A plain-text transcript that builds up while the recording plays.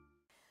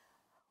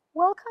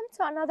Welcome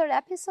to another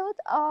episode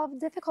of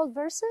Difficult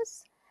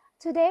Verses.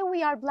 Today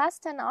we are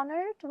blessed and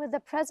honored with the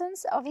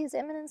presence of His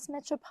Eminence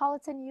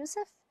Metropolitan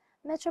Yusuf,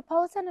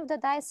 Metropolitan of the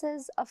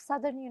Diocese of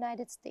Southern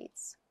United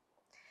States.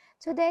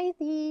 Today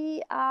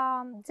the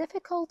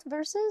difficult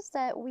verses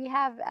that we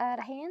have at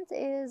hand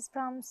is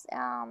from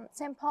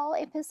St. Paul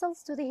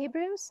Epistles to the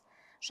Hebrews,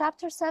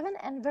 chapter 7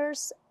 and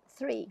verse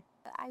 3.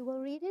 I will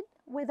read it.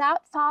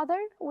 Without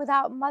father,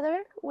 without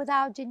mother,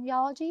 without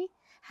genealogy,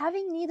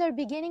 having neither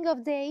beginning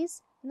of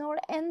days nor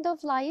end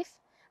of life,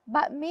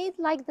 but made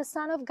like the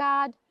Son of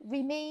God,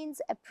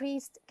 remains a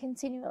priest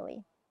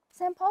continually.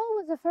 St. Paul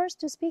was the first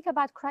to speak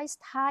about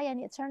Christ's high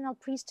and eternal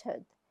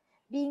priesthood,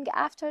 being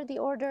after the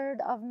order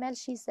of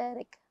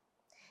Melchizedek.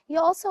 He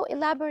also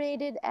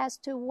elaborated as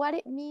to what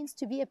it means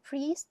to be a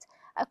priest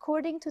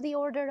according to the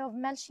order of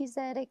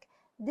Melchizedek,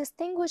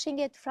 distinguishing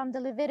it from the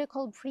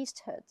Levitical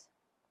priesthood.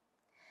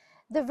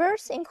 The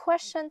verse in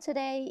question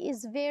today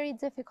is a very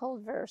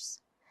difficult verse.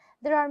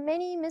 There are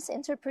many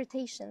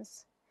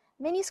misinterpretations.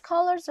 Many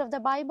scholars of the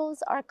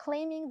Bibles are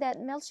claiming that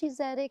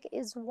Melchizedek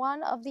is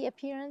one of the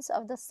appearance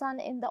of the Son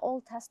in the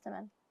Old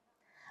Testament.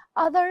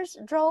 Others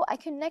draw a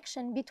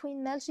connection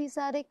between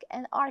Melchizedek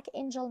and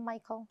Archangel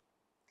Michael.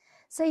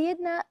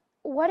 Sayyidina,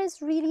 what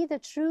is really the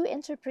true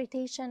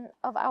interpretation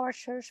of our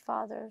church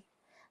fathers?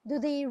 Do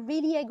they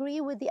really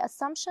agree with the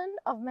assumption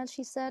of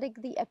Melchizedek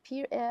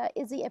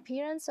is the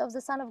appearance of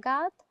the Son of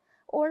God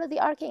or the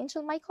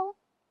Archangel Michael?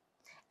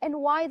 And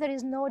why there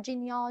is no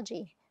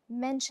genealogy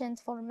mentioned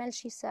for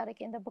Melchizedek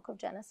in the book of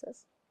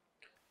Genesis?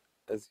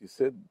 As you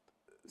said,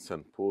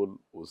 St. Paul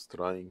was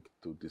trying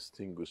to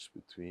distinguish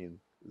between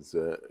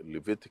the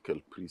Levitical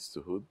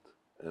priesthood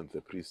and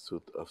the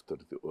priesthood after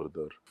the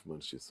order of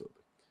Melchizedek.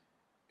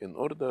 In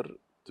order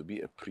to be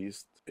a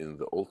priest in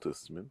the Old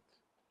Testament,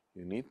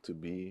 you need to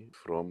be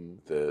from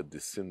the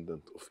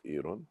descendant of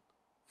Aaron,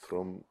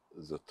 from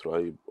the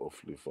tribe of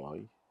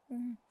Levi,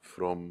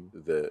 from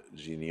the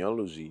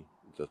genealogy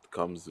that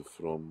comes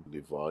from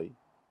Levi.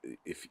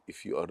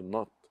 If you are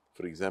not,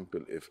 for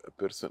example, if a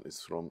person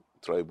is from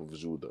tribe of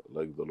Judah,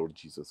 like the Lord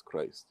Jesus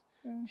Christ,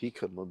 he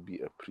cannot be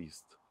a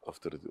priest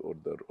after the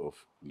order of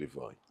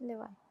Levi.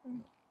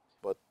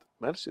 But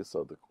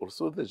Melchizedek,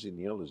 also the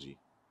genealogy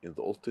in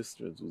the Old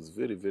Testament was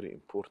very, very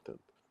important.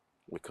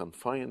 We can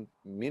find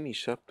many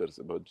chapters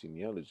about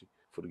genealogy.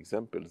 For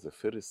example, the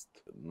first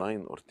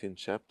 9 or 10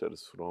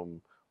 chapters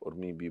from, or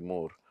maybe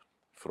more,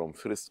 from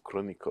First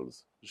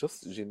Chronicles,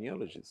 just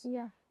genealogies.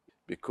 Yeah.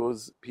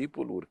 Because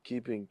people were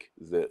keeping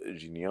the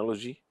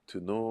genealogy to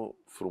know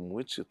from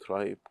which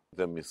tribe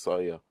the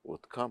Messiah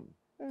would come.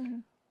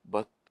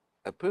 But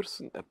a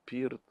person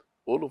appeared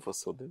all of a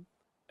sudden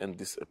and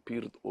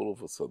disappeared all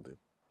of a sudden.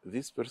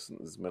 This person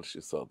is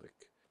Melchizedek.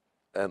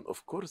 And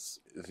of course,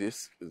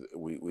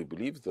 we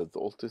believe that the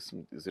Old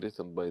Testament is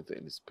written by the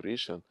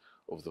inspiration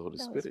of the Holy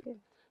Spirit.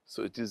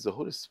 So it is the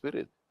Holy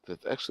Spirit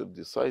that actually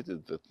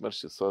decided that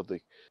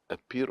Melchizedek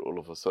appear all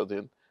of a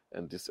sudden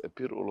and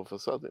disappear all of a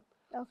sudden.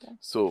 Okay.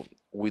 So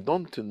we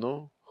don't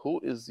know who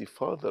is the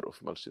father of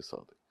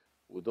Melchizedek.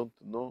 We don't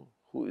know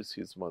who is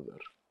his mother.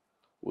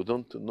 We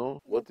don't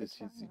know what is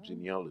his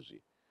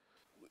genealogy.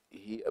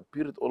 He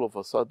appeared all of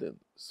a sudden,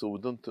 so we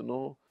don't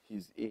know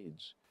his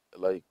age.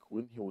 Like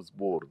when he was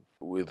born,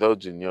 without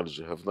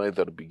genealogy, have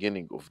neither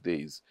beginning of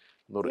days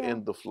nor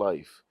end of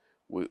life.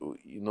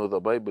 The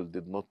Bible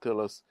did not tell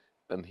us,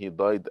 and he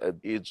died at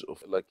age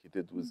of, like he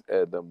did with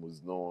Adam,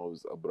 with Noah,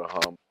 with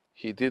Abraham.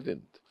 He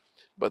didn't.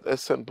 But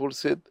as St. Paul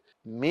said,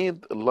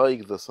 made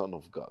like the Son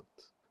of God.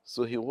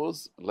 So he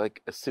was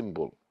like a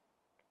symbol.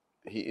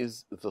 He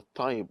is the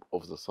type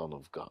of the Son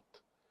of God.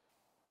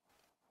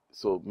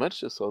 So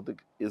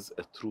Melchizedek is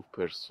a true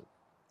person.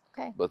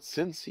 Okay. But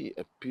since he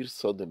appears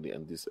suddenly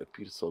and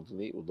disappears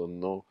suddenly, we don't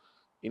know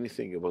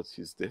anything about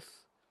his death.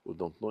 We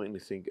don't know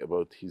anything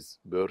about his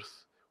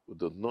birth. We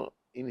don't know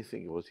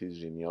anything about his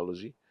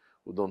genealogy.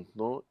 We don't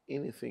know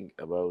anything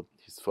about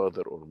his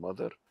father or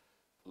mother,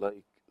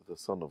 like the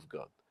Son of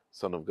God.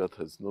 Son of God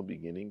has no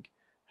beginning,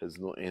 has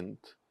no end.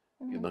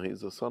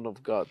 He's the Son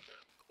of God.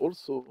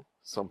 Also,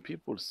 some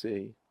people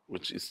say,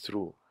 which is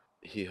true,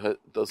 he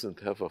doesn't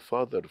have a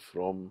father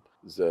from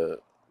the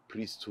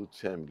priesthood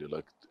family,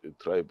 like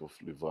a tribe of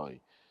Levi.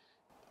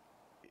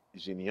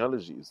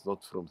 Genealogy is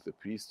not from the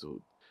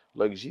priesthood.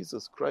 Like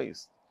Jesus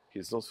Christ,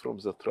 he's not from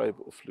the tribe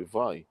of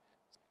Levi.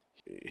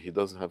 He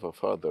doesn't have a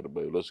father,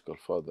 biological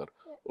father,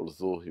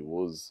 although he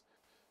was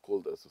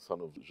called as the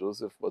son of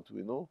Joseph, but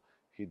we know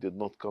he did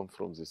not come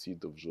from the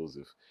seed of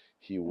Joseph.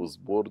 He was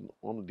born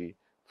only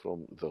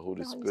from the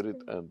Holy Spirit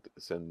and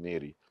Saint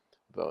Mary,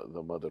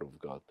 the Mother of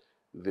God.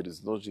 There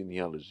is no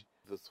genealogy.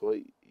 That's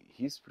why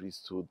his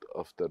priesthood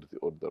after the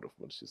order of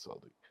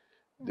Melchizedek,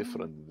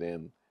 different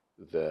than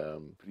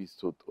the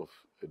priesthood of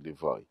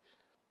Levi.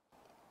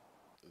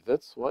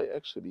 That's why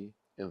actually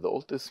in the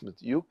Old Testament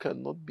you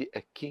cannot be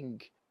a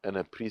king and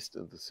a priest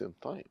at the same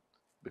time,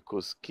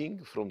 because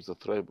king from the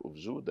tribe of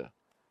Judah,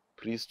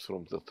 priest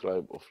from the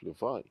tribe of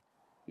Levi,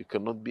 you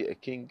cannot be a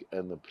king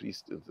and a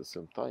priest at the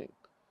same time.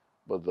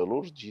 But the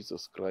Lord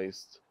Jesus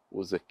Christ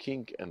was a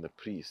king and a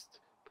priest,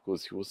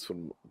 because he was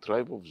from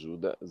tribe of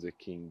Judah, the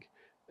king,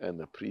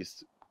 and a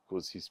priest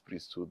because his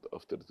priesthood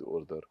after the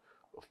order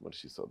of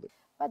Melchizedek.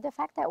 But the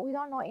fact that we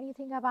don't know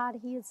anything about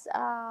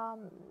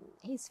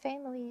his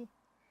family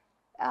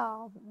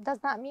does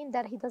not mean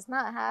that he does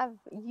not have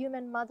a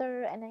human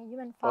mother and a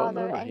human Oh no,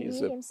 father, no, and he's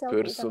he a himself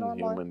is a person,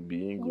 normal human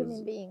being with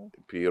human being.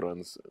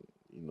 parents.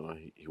 You know,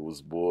 he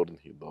was born,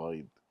 he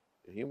died,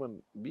 a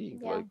human being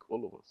Yeah. like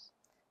all of us.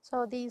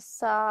 So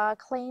these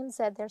claims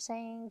that they're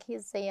saying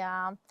he's the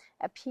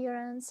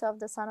appearance of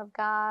the Son of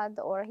God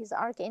or his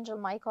Archangel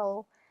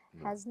Michael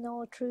No. has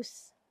no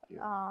truth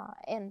Yeah.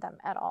 in them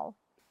at all.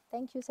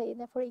 Thank you,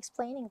 Sayyidina, for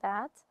explaining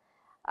that.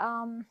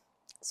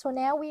 So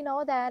now we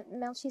know that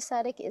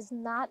Melchizedek is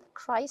not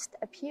Christ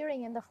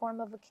appearing in the form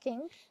of a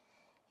king.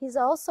 He's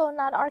also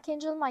not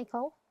Archangel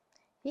Michael.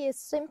 He is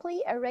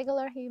simply a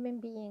regular human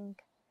being.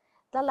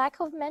 The lack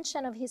of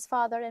mention of his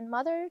father and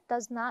mother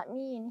does not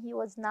mean he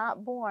was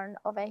not born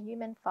of a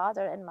human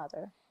father and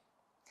mother.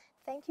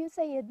 Thank you,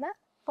 Sayyidina,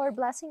 for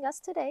blessing us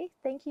today.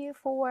 Thank you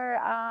for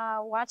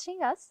watching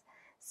us.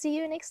 See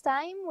you next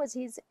time with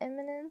His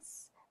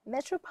Eminence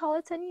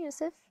Metropolitan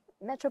Yusuf,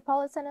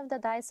 Metropolitan of the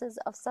Diocese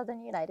of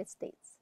Southern United States.